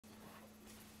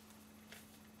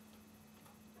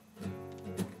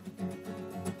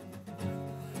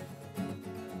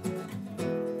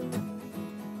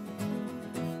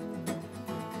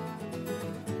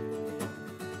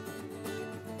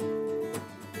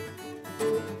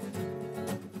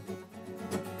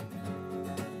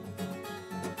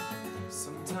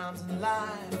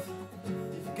life,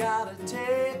 you've gotta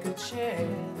take a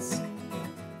chance.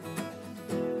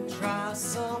 Try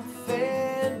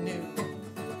something new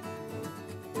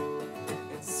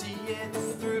and see it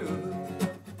through.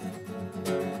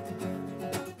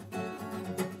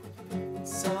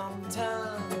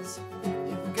 Sometimes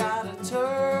you've gotta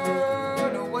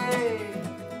turn away,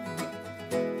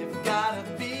 you've gotta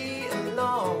be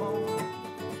alone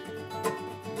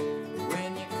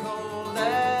when you're cold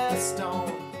as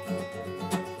stone.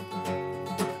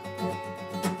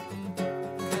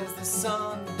 'Cause the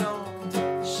sun don't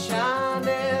shine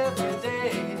every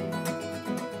day.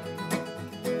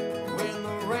 When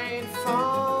the rain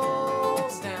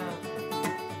falls down,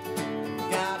 you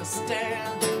gotta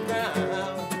stand your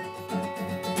ground.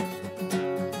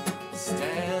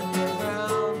 Stand your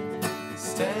ground,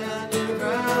 stand your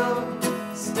ground,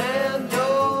 stand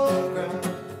your ground.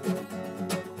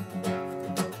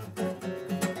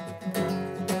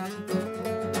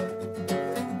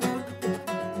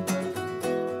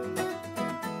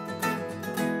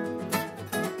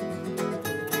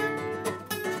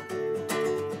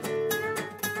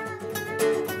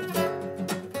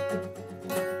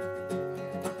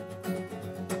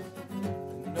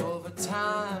 And over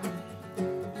time,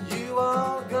 you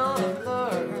are gonna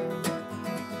learn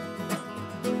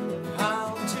how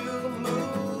to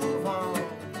move on,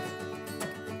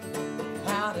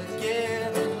 how to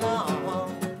get along.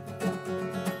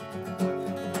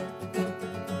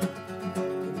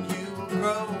 And you will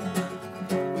grow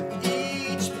with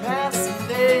each passing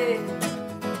day.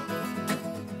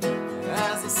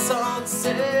 As the sun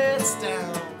sets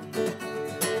down,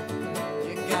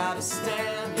 you gotta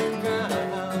stand your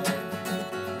ground.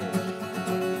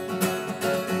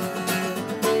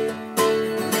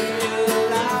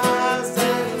 Realize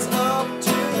that it's up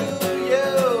to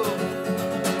you.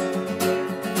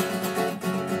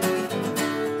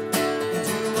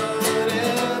 Do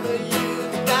whatever you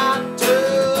got to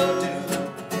do.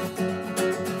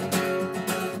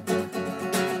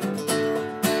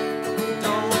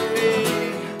 Don't be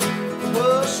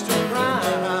pushed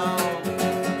around.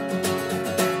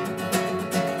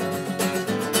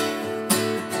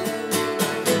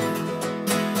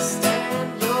 Stand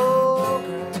your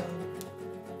ground.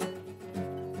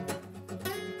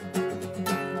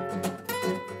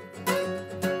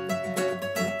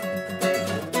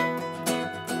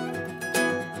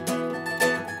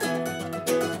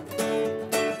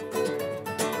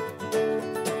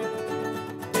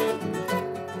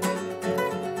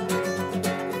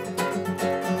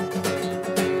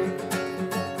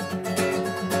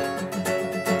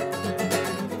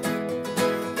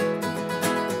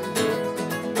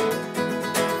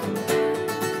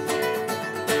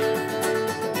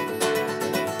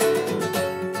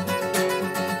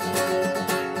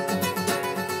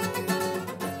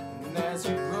 And as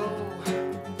you grow,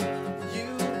 you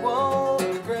won't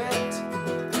regret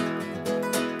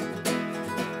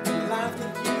the life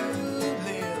that you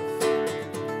live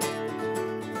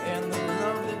and the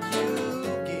love that you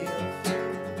give.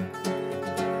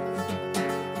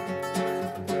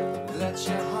 Let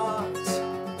your heart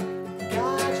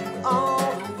guide you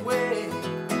all the way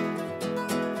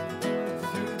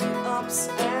through the ups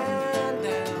and